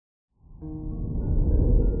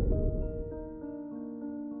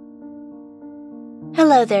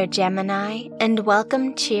Hello there, Gemini, and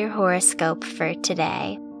welcome to your horoscope for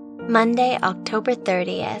today, Monday, October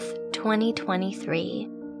 30th, 2023.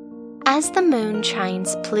 As the moon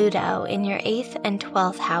trines Pluto in your 8th and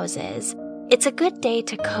 12th houses, it's a good day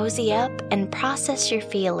to cozy up and process your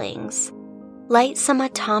feelings. Light some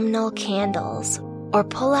autumnal candles or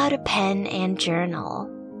pull out a pen and journal.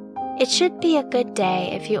 It should be a good day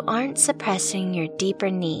if you aren't suppressing your deeper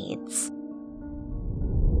needs.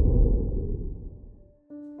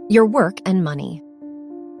 Your work and money.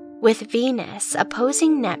 With Venus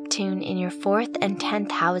opposing Neptune in your 4th and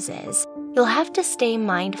 10th houses, you'll have to stay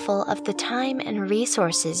mindful of the time and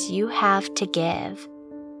resources you have to give.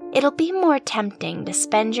 It'll be more tempting to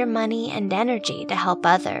spend your money and energy to help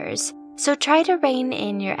others, so try to rein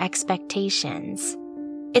in your expectations.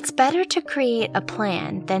 It's better to create a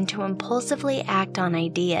plan than to impulsively act on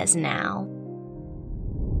ideas now.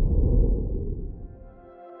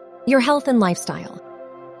 Your health and lifestyle.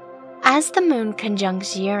 As the moon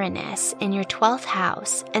conjuncts Uranus in your 12th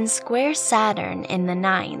house and squares Saturn in the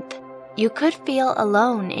 9th, you could feel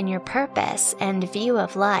alone in your purpose and view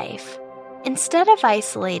of life. Instead of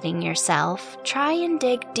isolating yourself, try and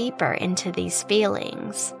dig deeper into these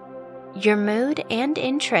feelings. Your mood and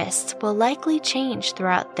interests will likely change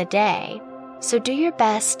throughout the day, so do your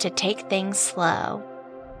best to take things slow.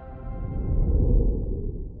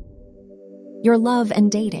 Your love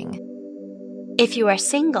and dating. If you are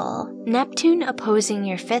single, Neptune opposing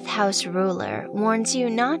your 5th house ruler warns you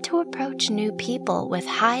not to approach new people with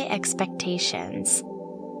high expectations.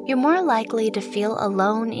 You're more likely to feel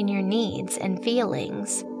alone in your needs and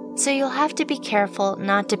feelings, so you'll have to be careful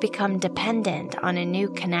not to become dependent on a new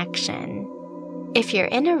connection. If you're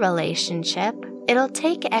in a relationship, it'll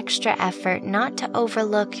take extra effort not to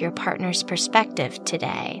overlook your partner's perspective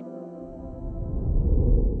today.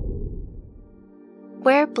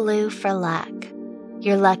 Wear blue for luck.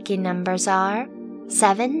 Your lucky numbers are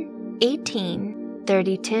 7, 18,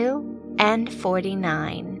 32, and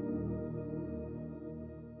 49.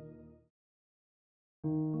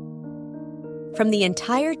 From the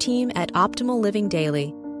entire team at Optimal Living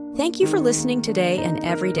Daily, thank you for listening today and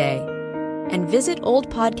every day. And visit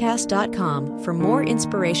oldpodcast.com for more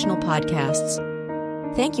inspirational podcasts.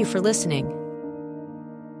 Thank you for listening.